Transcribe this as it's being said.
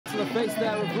the face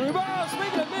there of Ruben. Oh, swing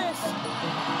and a miss!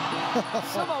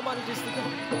 Somehow manages to get...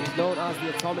 He's known as the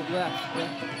atomic left.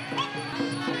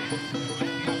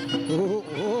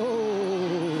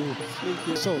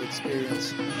 Sneaky. So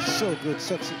experienced, so good,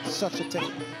 such a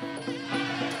technique.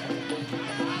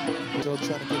 Still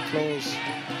trying to get close.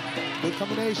 Good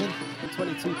combination.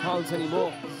 22 pounds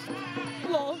anymore.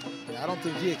 Long. Yeah, I don't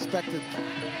think he expected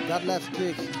that left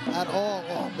kick at all.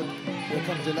 Oh, but here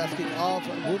comes the left kick of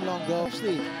Boonlong though.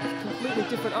 Actually, completely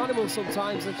different animal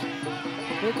sometimes.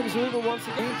 Here comes Ruben once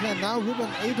again. Game plan now. Ruben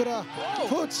Ibra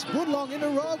puts Boonlong in the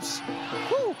ropes.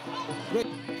 Woo! Great.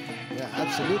 Yeah,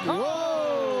 absolutely.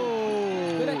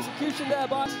 Whoa! Good execution there,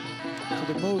 but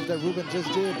to the move that Ruben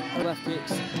just did. Left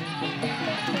kicks.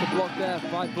 The block there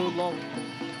by Boonlong.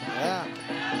 Yeah.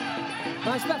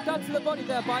 Nice left hand to the body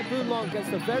there by Boonlong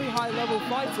against a very high-level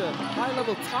fighter,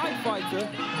 high-level Thai fighter.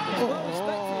 Well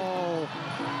respected.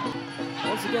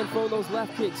 Once again, throwing those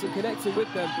left kicks and connecting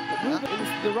with them. Ruben is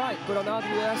the right, but on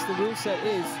RWS the rule set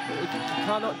is it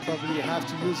cannot. Probably have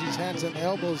to use his hands and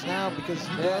elbows now because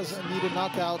he does need a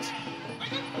knockout.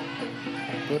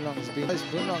 Boonlong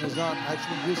is not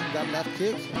actually using that left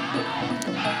kick.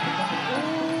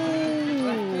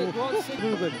 Left kick, one sick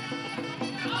Ruben.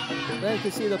 There you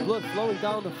can see the blood flowing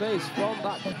down the face from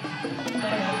that.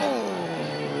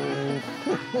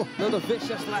 Oh! Another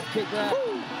vicious left kick there.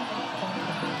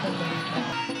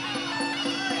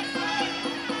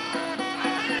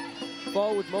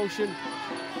 Forward motion.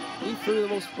 He threw the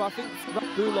most, I think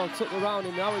Boonlong took the round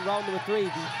and now in round number 3.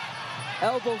 The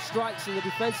elbow strikes in the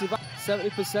defensive.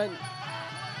 70%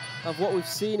 of what we've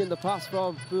seen in the past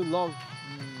from Boonlong.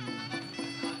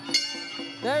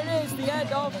 There it is, the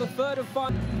end of the third and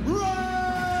final.